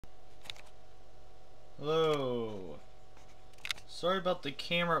Hello. Sorry about the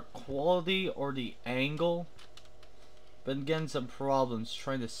camera quality or the angle. Been getting some problems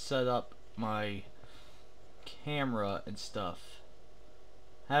trying to set up my camera and stuff.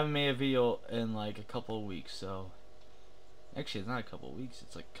 Haven't made a video in like a couple of weeks, so actually it's not a couple of weeks,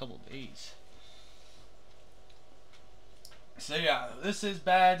 it's like a couple of days. So yeah, this is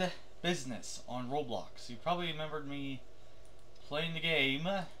Bad Business on Roblox. You probably remembered me playing the game.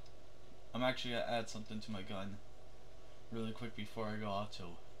 I'm actually gonna add something to my gun really quick before I go out to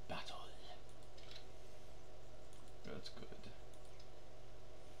battle. That's good.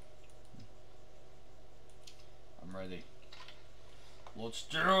 I'm ready. Let's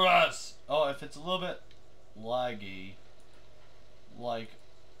do this! Oh, if it's a little bit laggy, like,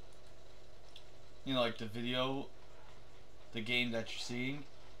 you know, like the video, the game that you're seeing,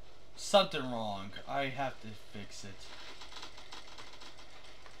 something wrong. I have to fix it.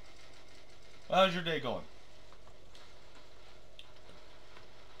 How's your day going?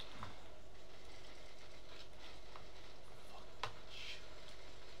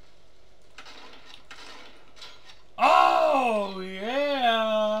 Oh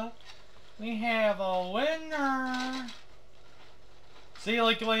yeah, we have a winner. See,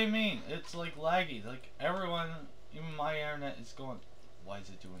 like what you mean? It's like laggy. Like everyone, even my internet is going. Why is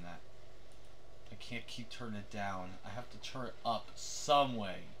it doing that? I can't keep turning it down. I have to turn it up some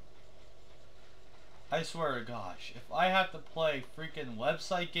way. I swear to gosh, if I have to play freaking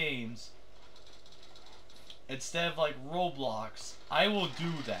website games instead of like Roblox, I will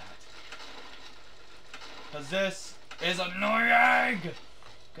do that. Cause this is annoying!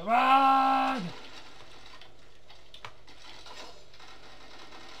 Come on!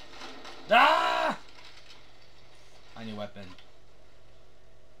 Ah! I need a weapon.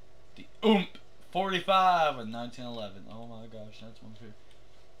 The OOMP 45 in 1911. Oh my gosh, that's one too.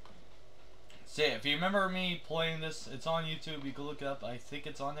 So yeah, if you remember me playing this, it's on YouTube. You can look it up. I think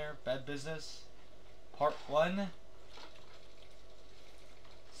it's on there. Bad Business Part 1.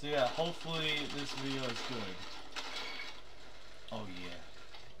 So yeah, hopefully this video is good. Oh yeah,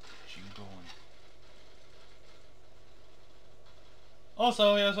 she going.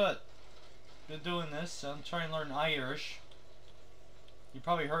 Also, guess what? Been doing this. I'm trying to learn Irish. You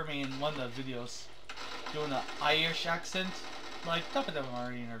probably heard me in one of the videos doing an Irish accent, like top of the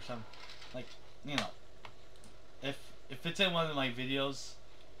marine or something. Like, you know, if it's in one of my videos,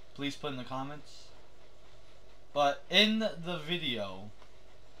 please put in the comments. But in the video,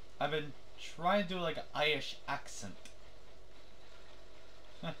 I've been trying to do like an Irish accent.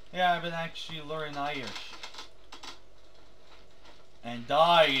 Yeah, I've been actually learning Irish. And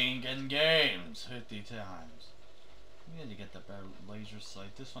dying in games 50 times. We need to get the better laser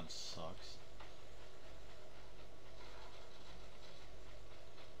sight. This one sucks.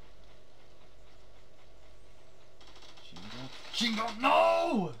 Shingo,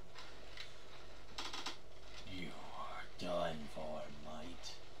 no! You are done for,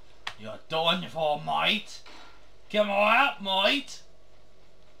 mate. You're done for, mate. Come on, mate.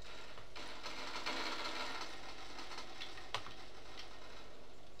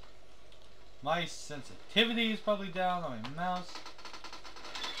 My sensitivity is probably down on my mouse,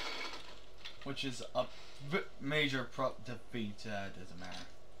 which is a major defeat. Doesn't matter.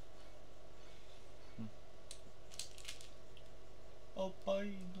 Oh,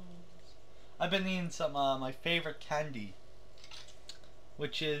 Albinos. I've been eating some my favorite candy,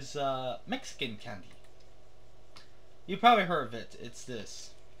 which is Mexican candy. You probably heard of it. It's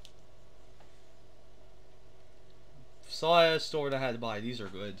this. Saw at a store that I had to buy. These are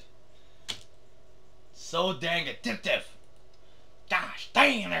good. So dang addictive. Gosh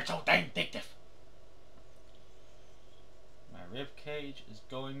dang, they're so dang addictive. My rib cage is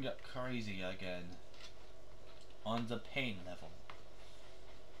going crazy again. On the pain level.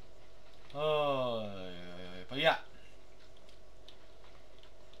 Oh, but yeah.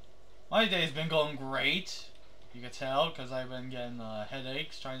 My day's been going great. You can tell because I've been getting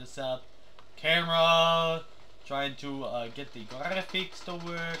headaches trying to set up camera, trying to get the graphics to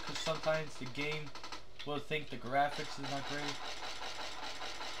work, because sometimes the game will think the graphics is not great.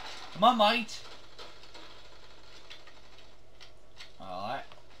 Come on, mate. Alright.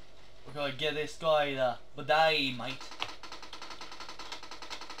 We're gonna get this guy the bidet, mate.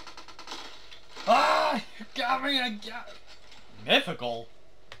 Ah! You got me again! Mythical?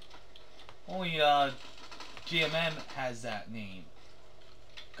 Only GMM has that name.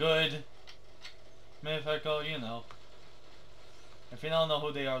 Good. Mythical, you know. If you don't know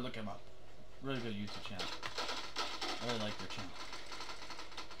who they are, look them up. Really good YouTube channel. I really like their channel.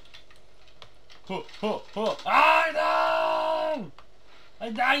 Ah, no!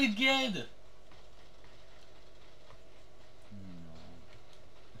 I died again!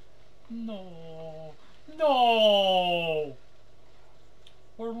 No. No.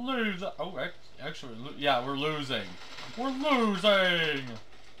 We're losing. Oh, actually, yeah, we're losing. We're losing.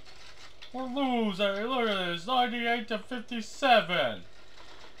 We're losing. Look at this. 98 to 57.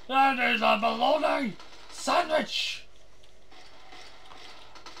 That is a bologna sandwich.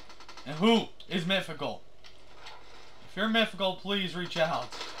 And who is mythical? If you're mythical, please reach out.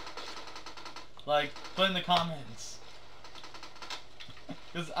 Like, put in the comments.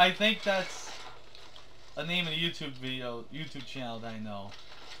 Because I think that's a name of the YouTube channel that I know.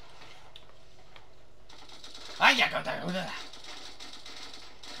 I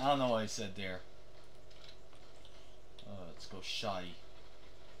don't know what I said there. Let's go shy.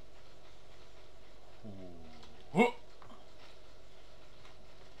 Ooh.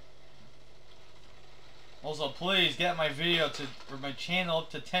 Also, please get my my channel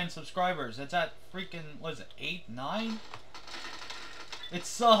up to 10 subscribers. It's at freaking, what is it, 8, 9? It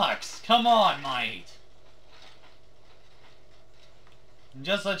sucks. Come on, mate.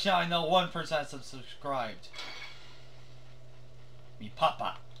 Just let you know, I know 1% has subscribed. Me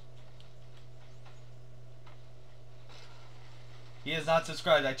papa. He is not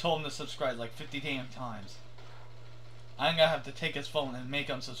subscribed. I told him to subscribe like 50 damn times. I'm gonna have to take his phone and make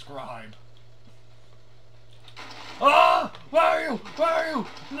him subscribe. Ah! Where are you? Where are you?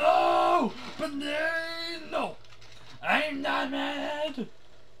 No! But no! I'm not mad!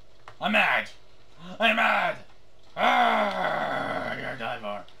 I'm mad! I'm mad! Ah! You're done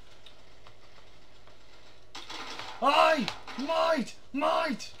for. I might!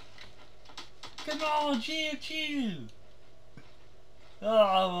 Come on, chill!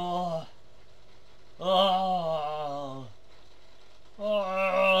 Oh! Oh!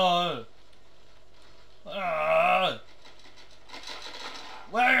 Oh!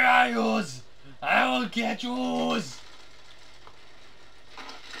 Where are yous? I will get yous!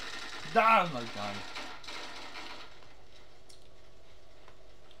 Oh my god.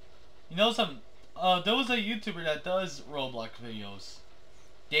 You know there was a YouTuber that does Roblox videos.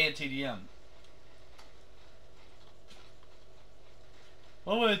 Dan TDM.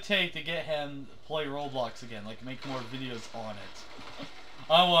 What would it take to get him to play Roblox again? Like, make more videos on it?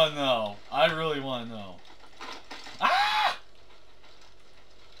 I wanna know. I really wanna know. Ah!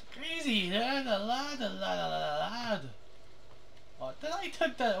 Crazy! There's a lad. Oh, then I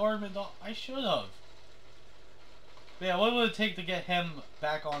took that ornament off. I should have. But yeah, what would it take to get him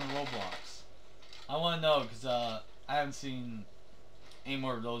back on Roblox? I wanna know, because I haven't seen any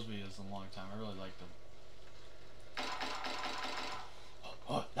more of those videos in a long time. I really like them.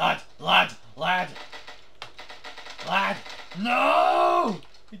 Oh, lad! No!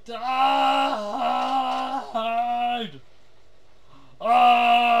 He died!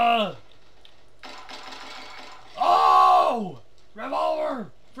 Oh!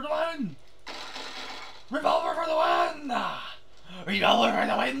 Revolver for the win! Revolver for the win! Revolver for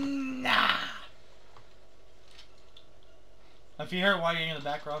the win! If you hear whining in the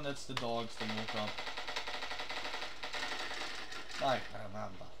background, that's the dogs that woke up. Ay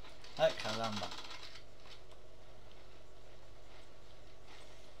caramba. Ay caramba.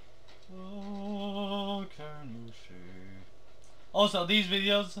 Oh, can you see? Also, these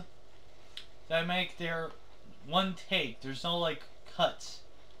videos that I make, they're one take. There's no like cuts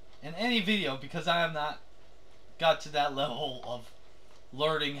in any video because I have not got to that level of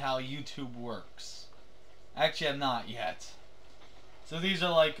learning how YouTube works. Actually, I'm not yet. So these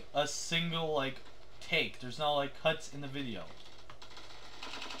are like a single like take. There's no like cuts in the video.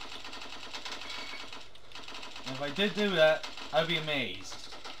 And if I did do that, I'd be amazed.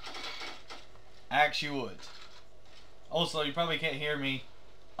 I actually would. Also, you probably can't hear me.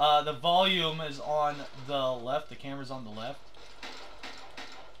 The volume is on the left. The camera's on the left.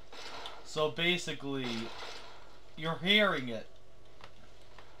 So basically, you're hearing it.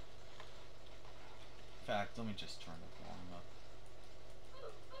 In fact, let me just turn the volume up.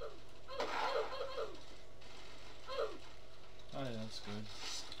 Oh yeah, that's good.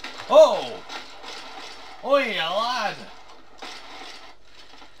 Oh! Oh yeah, lad!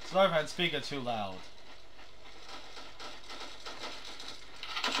 Sorry if I speak it too loud.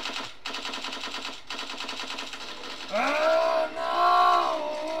 Oh no!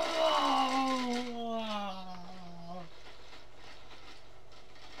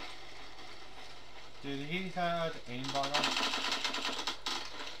 Did he have aimbot on?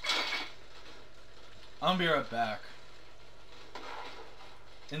 I'm gonna be right back.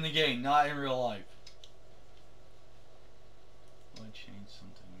 In the game, not in real life. Let me change some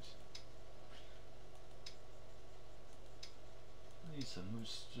things. I need some new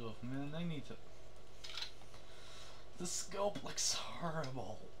stuff, man. I need to... The scope looks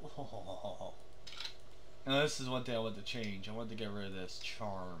horrible. Oh. And this is one thing I want to change. I want to get rid of this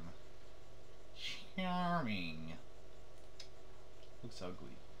charm. Charming. Looks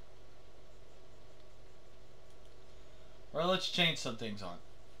ugly. Alright, let's change some things on.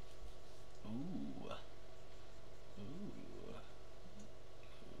 Ooh. Ooh.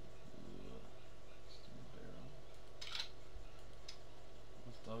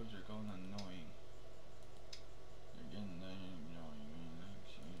 Those dogs are going annoying. They're getting annoying.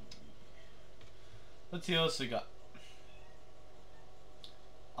 Let's see what else we got.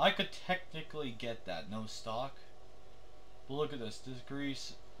 I could technically get that, no stock. But look at this.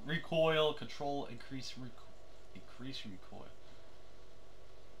 Decrease recoil, control, increase recoil.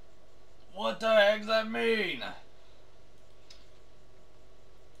 What the heck does that mean?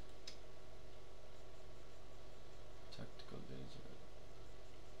 Tactical laser.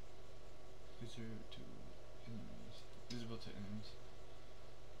 Laser to enemies. Visible to enemies.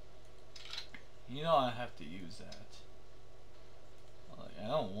 You know I have to use that. Like, I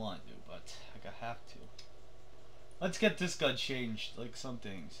don't want to, but like I have to. Let's get this gun changed, like some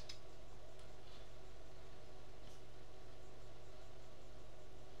things.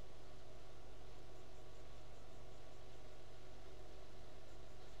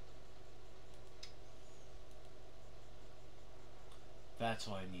 That's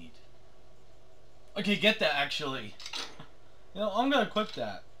what I need. Okay, get that actually. You know, I'm gonna equip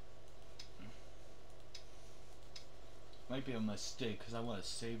that. Might be a mistake because I want to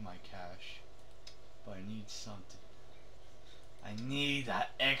save my cash, but I need something. I need that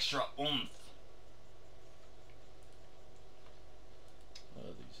extra oomph.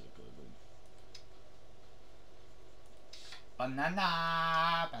 Oh, these are good.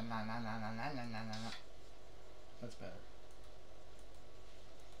 Banana, banana. That's better.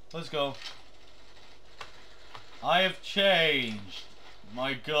 Let's go. I have changed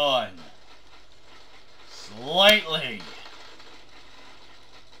my gun slightly.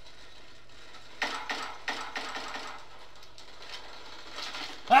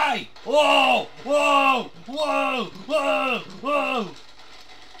 Hey! Whoa! Whoa! Whoa! Whoa! Whoa!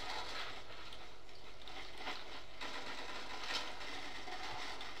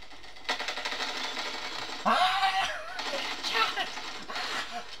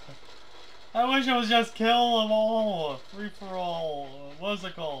 I wish it was just kill them all. Free for all. What's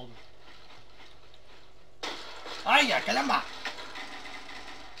it called? Ay, caramba!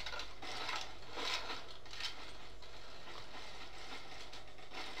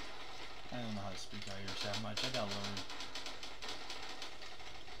 I don't know how to speak Irish that much. I gotta learn.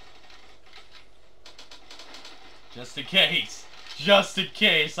 Just in case. Just in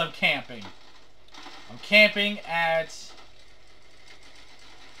case I'm camping. I'm camping at...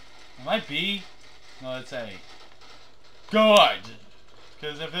 Am I B? No, it's A. Good!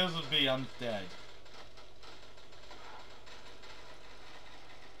 Because if this was B, I'm dead.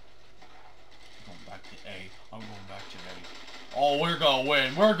 I'm going back to A. I'm going back to A. Oh, we're gonna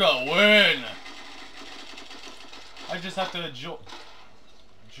win. We're gonna win! I just have to enjoy.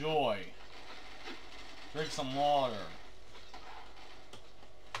 Drink some water.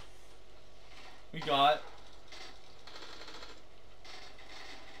 We got...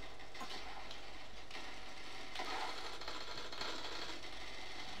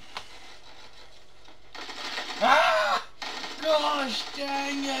 Ah! Gosh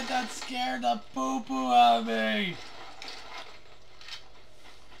dang it, that scared the poo-poo out of me!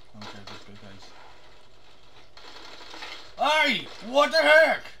 Okay, that's good, guys. Hey! What the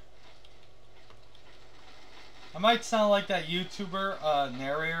heck? I might sound like that YouTuber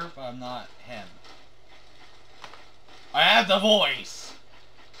narrator, but I'm not him. I have the voice,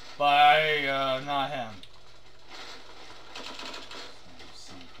 but I, not him.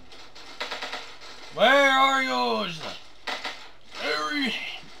 Where are you? Gary!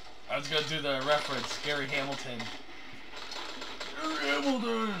 I was gonna do the reference, Gary Hamilton. Gary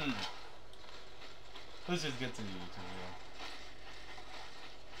Hamilton! Let's just get to the YouTube video.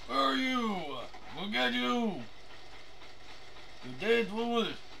 Where are you? Look at you! You dead fool!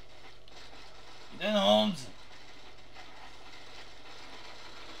 You dead Holmes!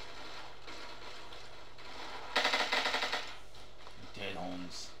 You dead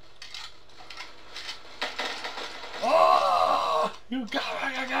Holmes. Oh! You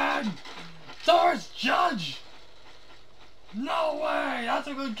got me again! Doris Judge! No way! That's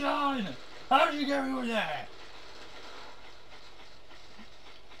a good gun! How did you get me with that?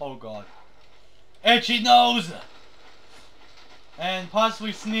 Oh god. Itchy nose! And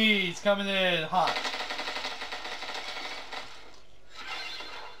possibly sneeze coming in hot.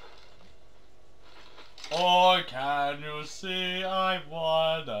 Boy, can you see I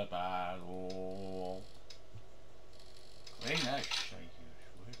won the battle? Clean that shit.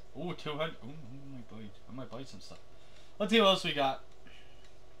 Oh, 200. Oh, I might buy some stuff. Let's see what else we got.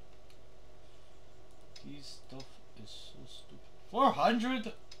 These stuff is so stupid.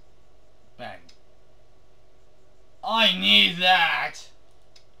 400? Bang. I need that!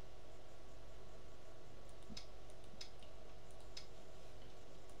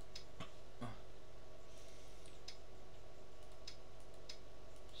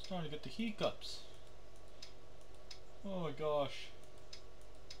 Starting to get the hiccups. Oh my gosh.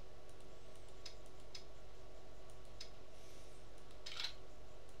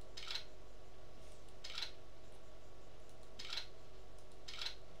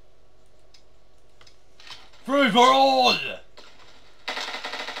 Free for all!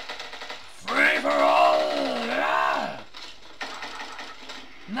 Free for all! Yeah!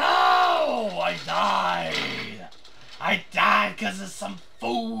 No! I died! I died because of some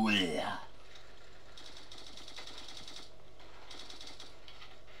fool!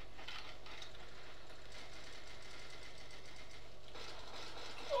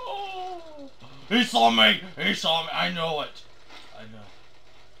 Oh. He saw me! He saw me! I know it! I know.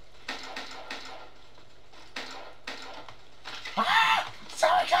 Ah!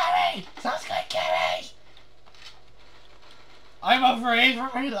 Someone got me! Someone's gonna get me! I'm afraid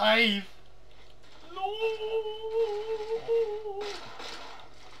for my life! No!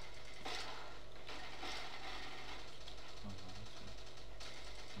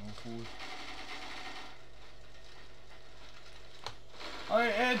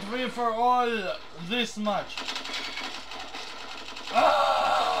 I ate free for all this much.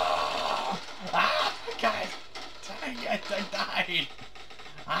 Ah! Ah! Guys! Dang it! I died!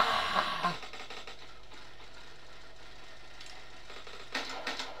 Ah!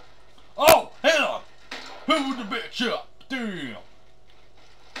 Oh! Hell! Who the bitch up? Damn!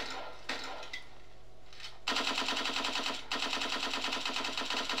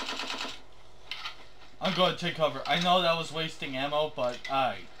 I'm going to take cover. I know that was wasting ammo, but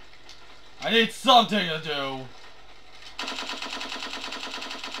I need something to do.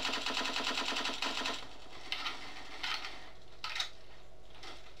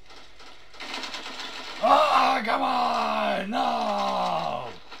 Ah, come on! No!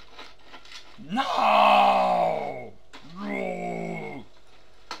 No! No!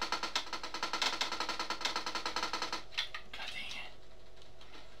 God dang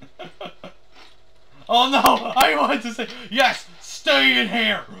it. Oh no! I wanted to say, yes! Stay in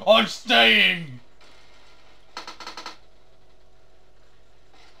here! I'm staying!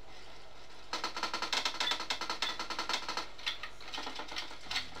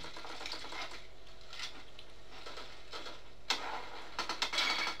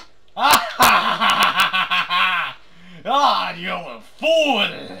 Ah, you a fool!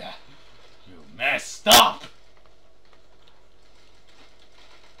 You messed up!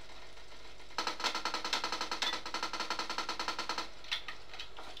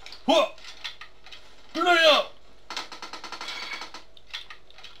 What? Grenade up!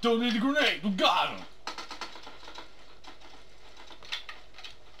 Don't need a grenade, you got him!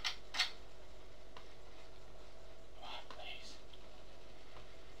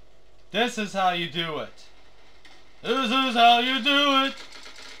 This is how you do it. This is how you do it.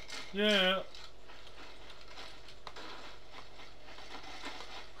 Yeah.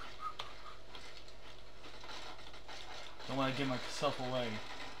 Don't want to give myself away.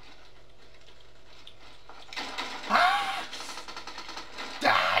 Ah!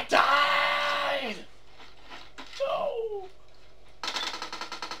 I died! No!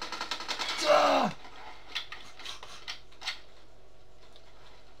 Ah!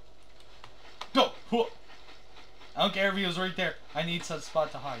 Go! I don't care if he was right there. I need some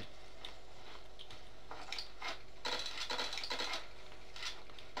spot to hide.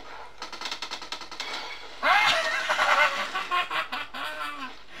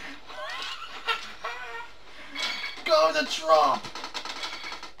 Go with the drop!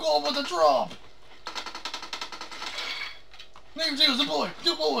 Go with the drop! Name Zeus, the boy!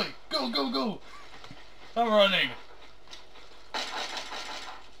 The boy! Go, go, go! I'm running!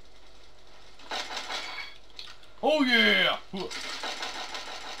 Oh yeah!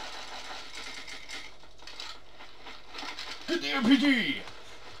 Get the RPG!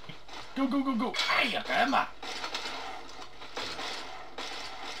 Go, go, go, go! Ay, come on!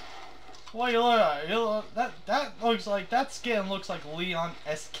 Well, you look, that looks like, that skin looks like Leon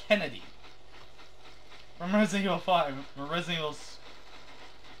S. Kennedy. From Resident Evil 5, or Resident Evil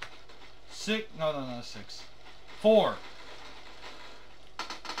 6, no, 6. 4.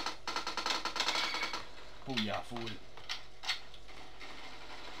 Booyah, fool.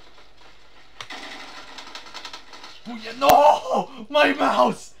 Booyah. No! My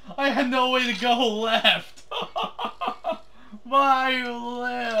mouse! I had no way to go left. My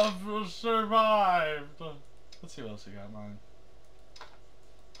left survived. Let's see what else we got, mine.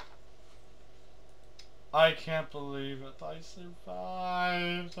 I can't believe it. I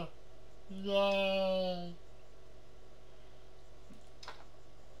survived. Yay.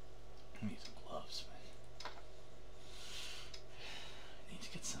 I need some gloves, man. I need to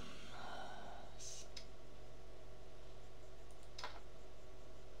get some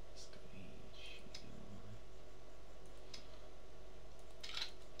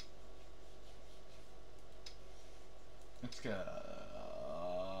let's go.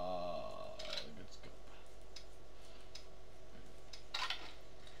 Let's go.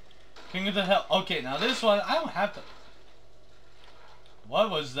 King of the Hell. Okay, now this one I don't have to. What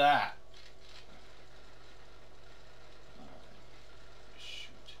was that?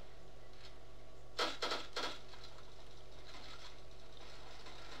 Shoot.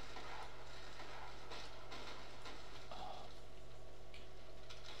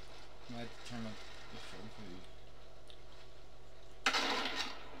 I have to turn up the full food.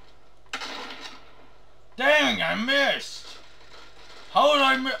 Dang, I missed! How did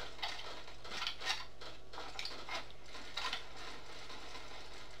I miss?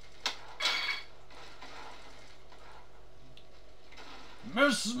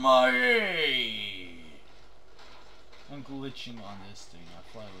 Miss my A! I'm glitching on this thing. I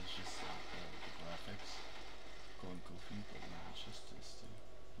thought it was just the graphics going goofy, but no, it's just this thing.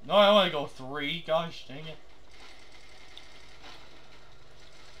 No, I want to go 3. Gosh dang it.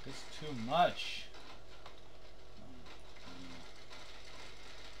 It's too much.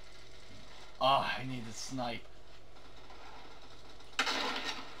 Ah, I need to snipe.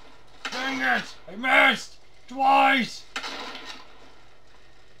 Dang it! I missed! Twice!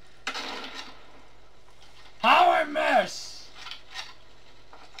 How I miss?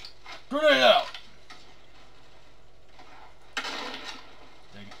 Grenade out!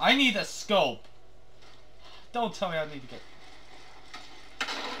 Dang it. I need a scope. Don't tell me I need to get...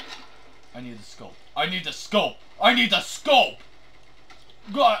 I need a scope. I need the scope. I need the scope!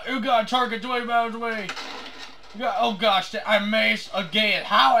 You got a target 20 miles away. Oh gosh, I missed again.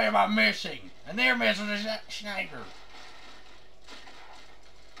 How am I missing? And they're missing the sniper.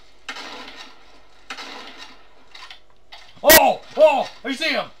 Oh! Oh! I see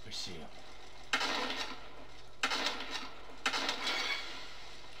him! I see him.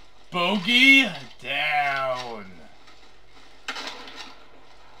 Bogey down.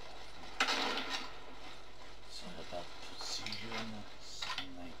 So about precision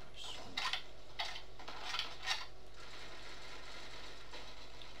snipers.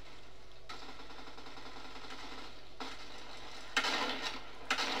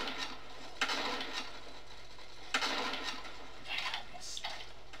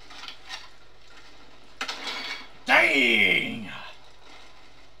 Dang!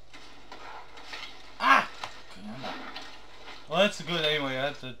 Ah! Well, that's good anyway. I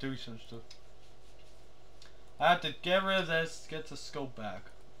have to do some stuff. I have to get rid of this, get the scope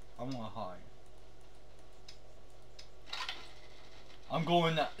back. I'm gonna hide. I'm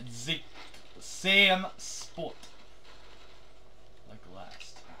going the same spot like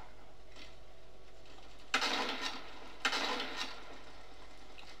last.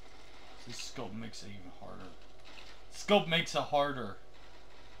 This scope makes it even harder. Scope makes it harder.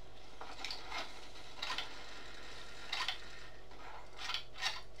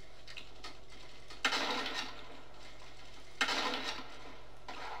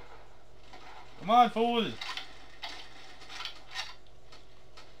 Come on, fool!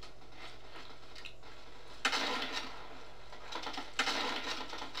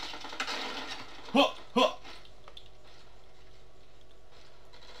 Huh! Huh!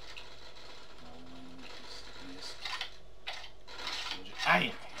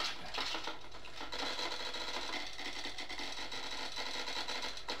 Aye!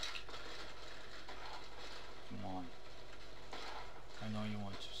 Come on. I know you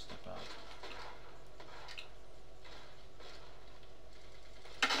want to step out.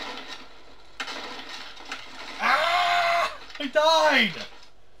 Ah! I died!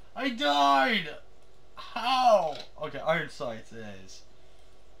 I died! How? Okay, iron sights it is.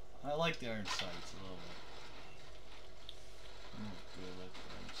 I like the iron sights a little bit. I'm good with the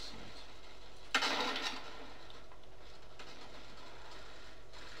iron sights.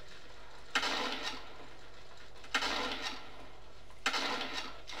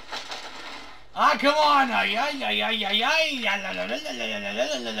 Ah, come on!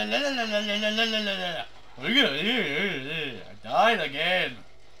 I died again.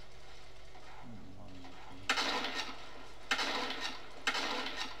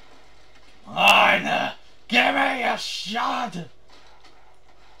 Come on, give me a shot.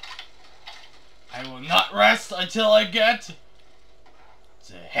 I will not rest until I get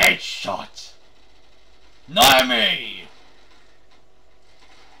the headshot. Not me.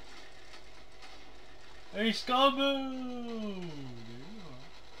 Hey, Scumbo!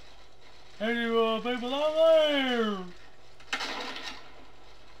 There you are. Hey, people out there!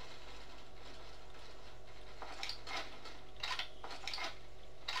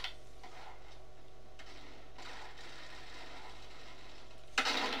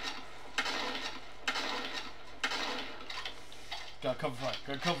 Got cover fire.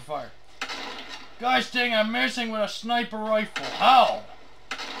 Got cover fire. Gosh dang, I'm missing with a sniper rifle. How?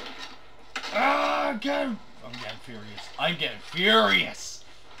 Ah, I'm getting furious. I'm getting furious.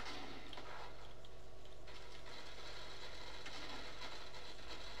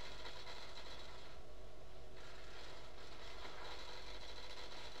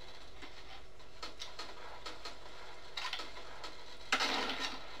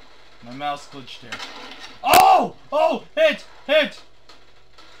 My mouse glitched there. Oh! Oh! Hit! Hit!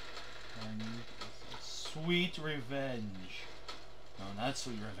 Sweet revenge. No, not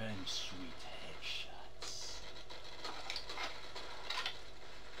sweet revenge. Sweet headshots.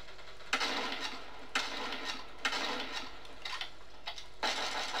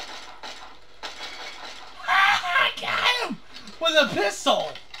 I got him! With a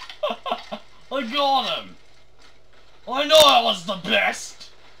pistol! I got him! I know I was the best!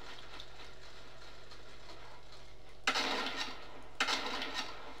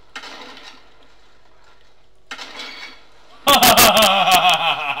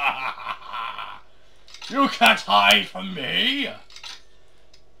 You can't hide from me!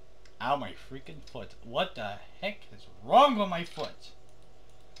 Ow, my freaking foot. What the heck is wrong with my foot?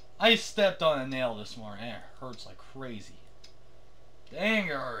 I stepped on a nail this morning and it hurts like crazy. Dang,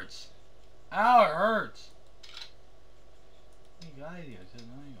 it hurts. Ow, it hurts. You got ideas, I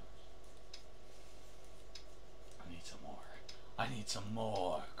need some more. I need some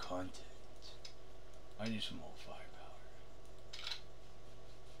more content. I need some more firepower.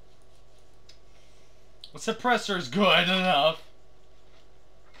 The suppressor is good enough.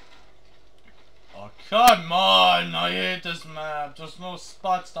 Oh, come on! I hate this map. There's no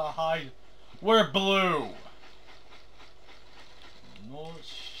spots to hide. We're blue. No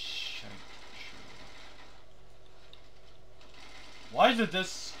shit. Why is it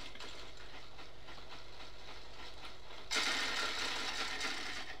this?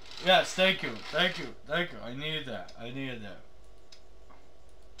 Yes, thank you. Thank you. Thank you. I needed that. I needed that.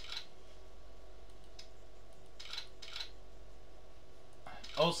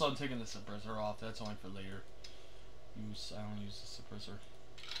 Also, I'm taking the suppressor off. That's only for later use. I don't use the suppressor.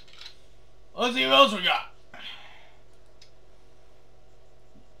 Let's see what else we got.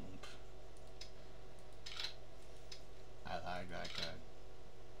 I like that gun.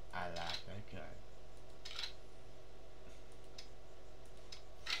 I like that gun.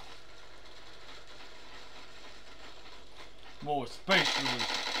 More space use.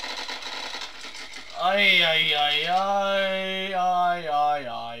 Ay, ay, ay, ay, ay, ay,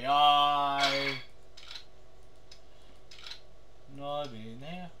 ay, ay. Nå vi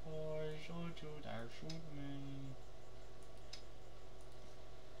ned for så der skjut meg.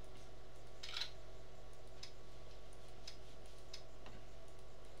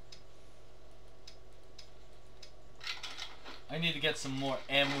 I need to get some more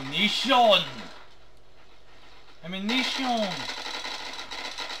ammunition. Ammunition.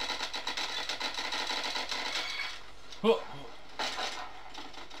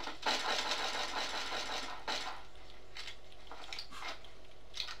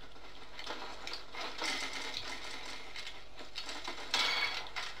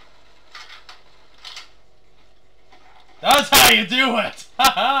 That's how you do it!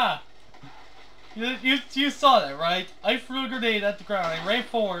 Haha! you saw that, right? I threw a grenade at the ground. I ran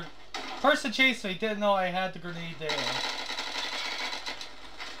forward. Person chased me, didn't know I had the grenade there.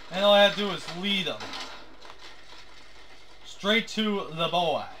 And all I had to do was lead them. Straight to the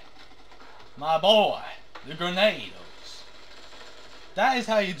boy. My boy. The grenados. That is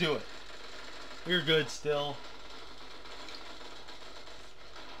how you do it. You're good still.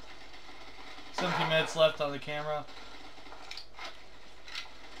 17 minutes left on the camera.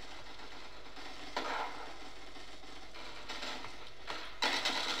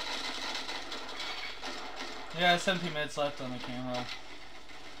 Yeah, 17 minutes left on the camera.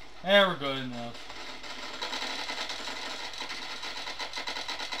 Yeah, we're good enough.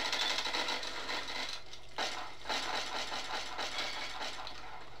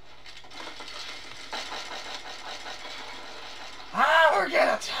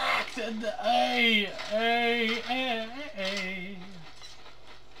 Hey, hey, hey, hey.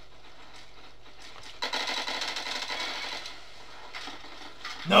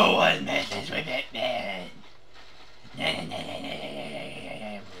 No one messes with it, man.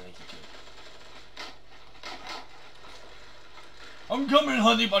 I'm coming,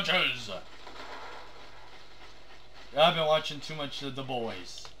 honey bunches. I've been watching too much of The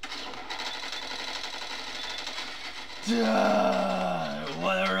Boys. Duh,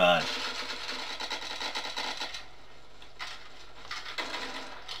 what a rush.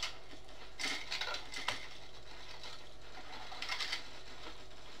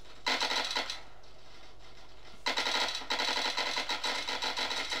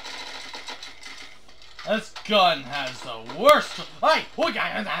 This gun has the worst. Hey!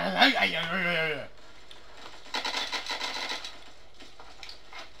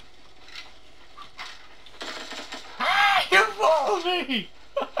 Ah! You followed me!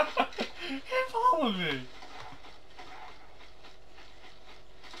 You followed me!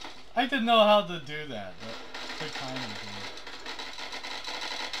 I didn't know how to do that. But kind of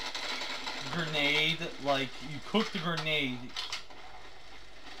grenade, like you cook the grenade.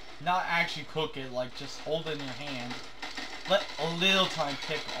 Not actually cook it, like just hold it in your hand. Let a little time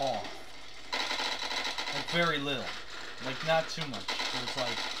tick off. Like very little. Like not too much. So it's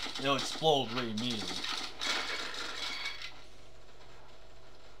like, it'll explode really immediately.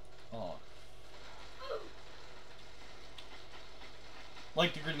 Oh.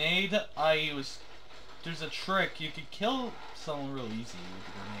 Like the grenade, there's a trick, you could kill someone real easy with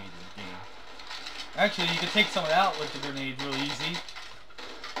the grenade in the game. Actually, you can take someone out with the grenade real easy.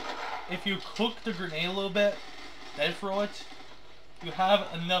 If you cook the grenade a little bit, then throw it, you have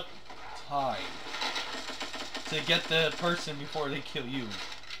enough time to get the person before they kill you.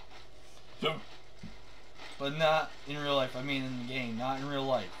 But not in real life, I mean in the game, not in real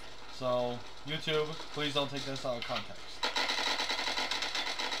life. So, YouTube, please don't take this out of context.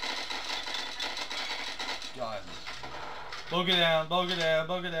 God. Bug it down, bug it down,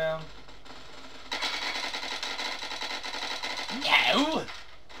 bug it down. No!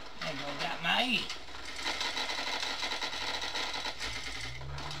 There goes that mate.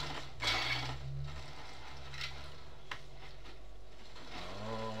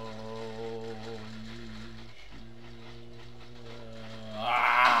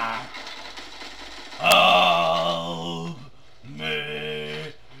 Help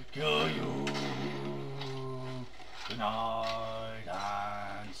me kill you tonight,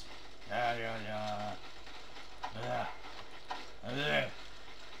 dance. Yeah, yeah, yeah. Yeah. Yeah.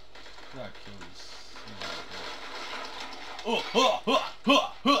 Gotta kill this.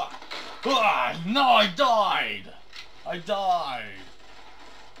 No, I died! I died!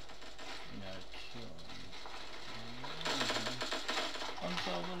 Yeah, kill him. I'm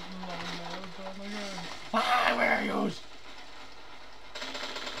so again. Ah, where are you?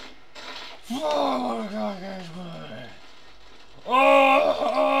 Oh, God, guys, oh!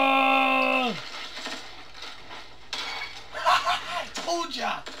 I told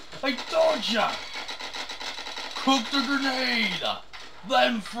ya! I told ya! Cook the grenade!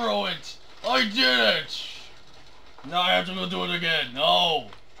 Then throw it! I did it! Now I have to go do it again.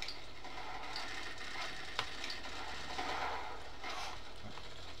 No!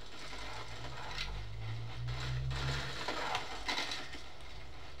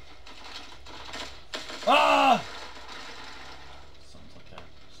 Ah! Someone's up there.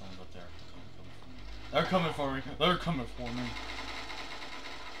 Someone's up there. They're coming for me. They're coming for me.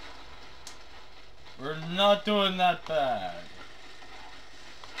 We're not doing that bad.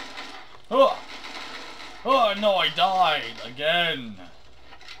 Oh! Oh no, I died again.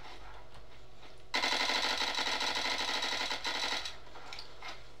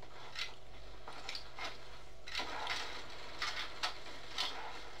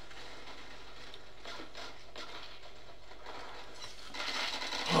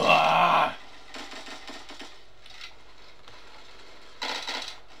 Ah!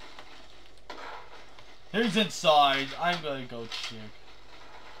 He's inside. I'm gonna go check.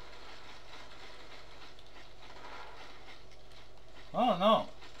 Oh no.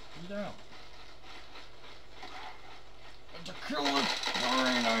 He's down. It's a killer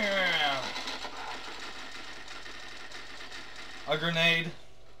arena here. A grenade.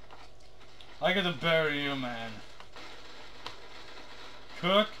 I gotta bury you, man.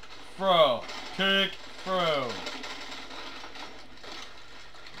 Cook, throw. Kick, throw.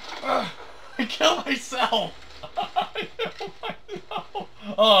 I killed myself! I know.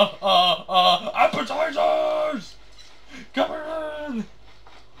 Appetizers! Come in!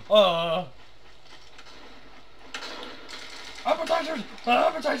 Appetizers!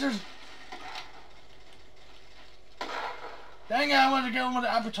 Appetizers! want to get on with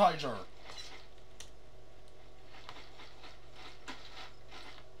the appetizer.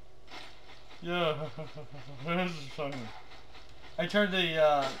 Yeah, this is funny. I turned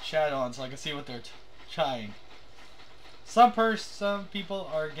the chat on so I can see what they're trying. Some people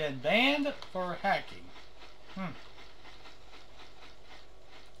are getting banned for hacking.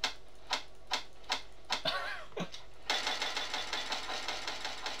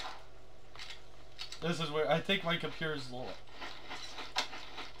 This is where I think my computer is low.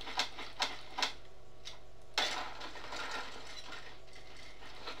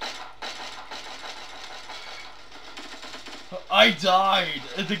 I died.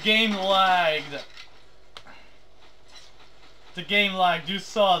 The game lagged. The game lagged. You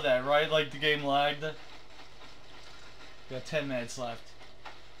saw that, right? Like the game lagged. We got 10 minutes left.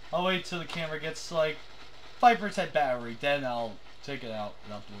 I'll wait till the camera gets like 5% battery, then I'll take it out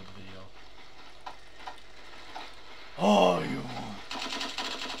and upload the video. Oh, you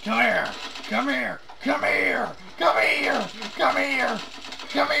come here! Come here! Come here! Come here! Come here!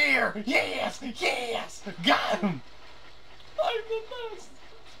 Come here! Yes! Yes! Got him! I'm the best!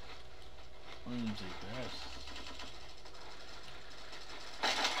 I'm the best.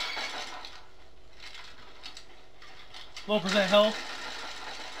 Low percent health.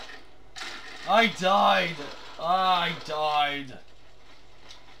 I died. I died.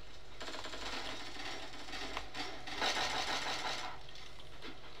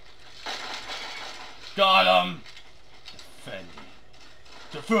 Got him. Defending.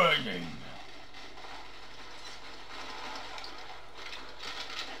 Defending.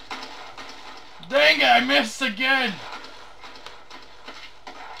 Dang it, I missed again.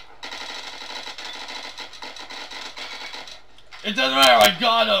 It doesn't matter, I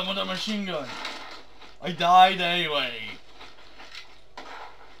got him with a machine gun. I died anyway.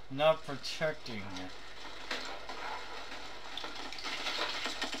 Not protecting.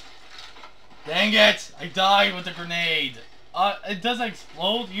 Dang it! I died with a grenade. It doesn't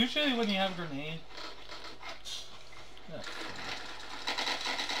explode. Usually when you have a grenade. Yeah.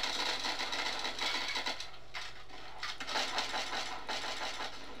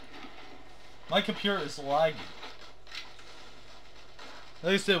 My computer is lagging.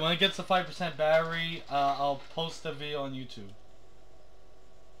 Like I said, when it gets to 5% battery, I'll post the video on YouTube.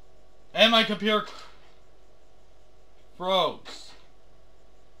 And my computer froze.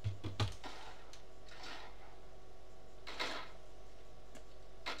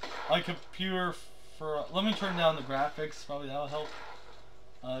 My computer let me turn down the graphics, probably that'll help.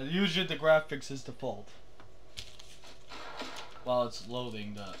 Usually the graphics is default. While it's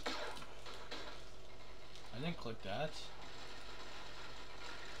loading the... I didn't click that.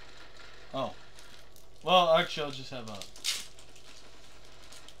 Oh. Well, actually I'll just have a...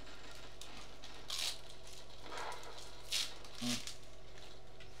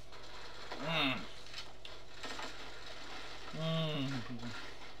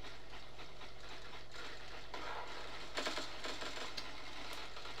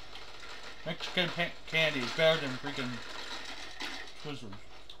 Mexican candy is better than freaking Twizzlers.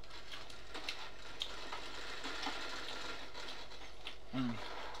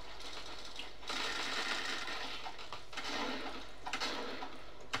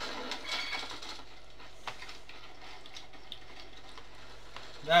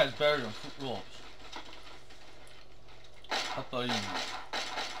 That is better than Fruit Rolls. I'll tell you.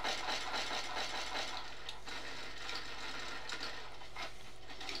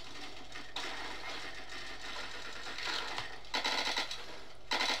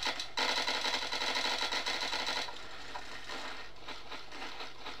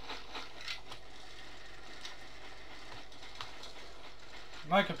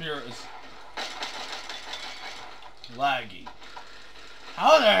 My computer is laggy.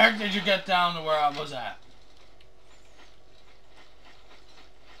 How the heck did you get down to where I was at?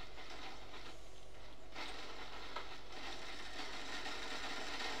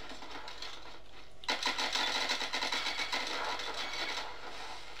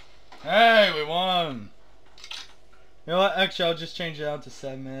 Hey, we won! You know what? Actually, I'll just change it out to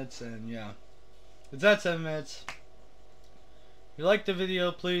 7 minutes, and yeah. It's at 7 minutes. If you liked the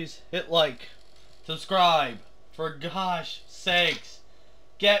video, please hit like, subscribe. For gosh sakes,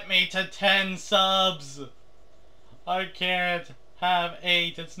 get me to 10 subs. I can't have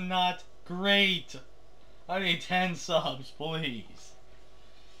 8. It's not great. I need 10 subs, please.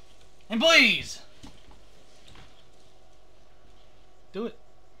 And please do it.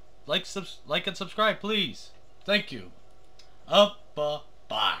 Like and subscribe, please. Thank you. Up.